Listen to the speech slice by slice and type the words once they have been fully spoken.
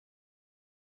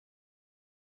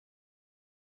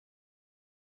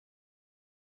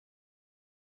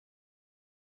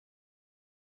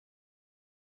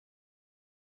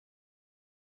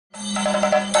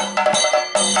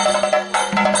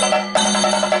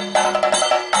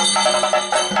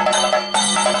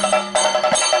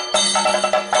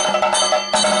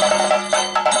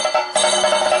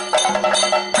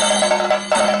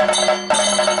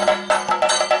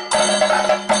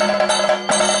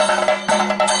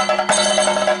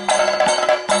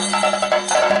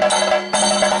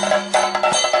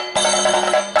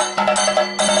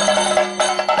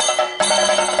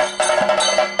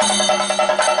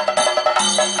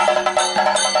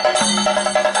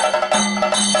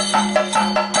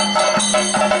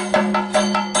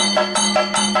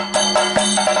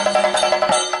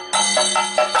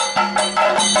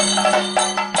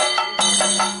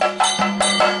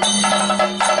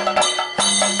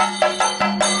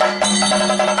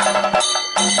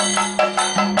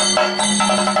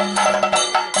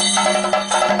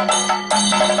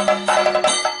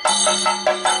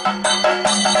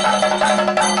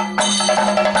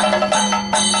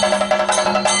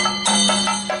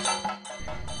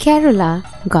Kerala,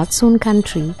 God's own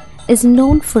country, is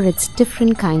known for its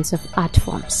different kinds of art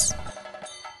forms.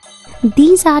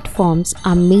 These art forms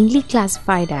are mainly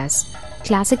classified as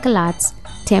classical arts,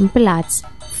 temple arts,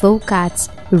 folk arts,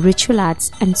 ritual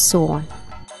arts, and so on.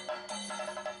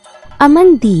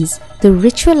 Among these, the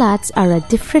ritual arts are a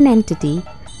different entity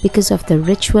because of the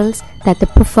rituals that the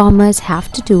performers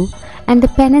have to do and the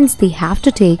penance they have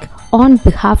to take on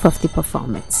behalf of the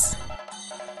performance.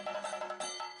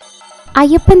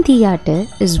 Ayyappan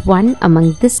Thiyyattu is one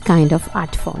among this kind of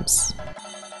art forms.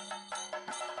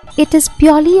 It is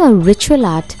purely a ritual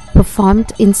art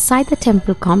performed inside the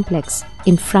temple complex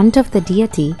in front of the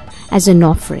deity as an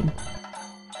offering.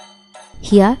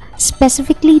 Here,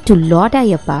 specifically to Lord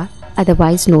Ayyappa,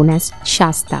 otherwise known as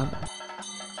Shastav.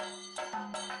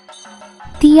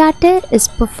 Thiyyattu is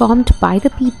performed by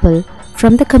the people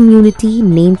from the community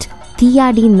named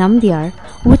Thiyyadi Nambyar,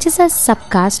 which is a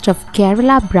subcaste of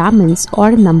Kerala Brahmins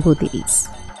or Nambudiris.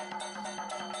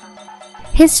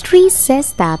 History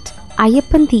says that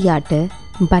Ayyappan Thiyyattu,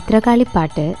 Bhadragali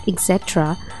Pattu,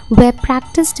 etc. were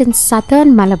practiced in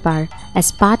southern Malabar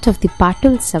as part of the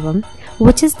Pattu Utsavam,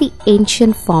 which is the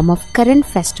ancient form of current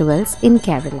festivals in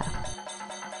Kerala.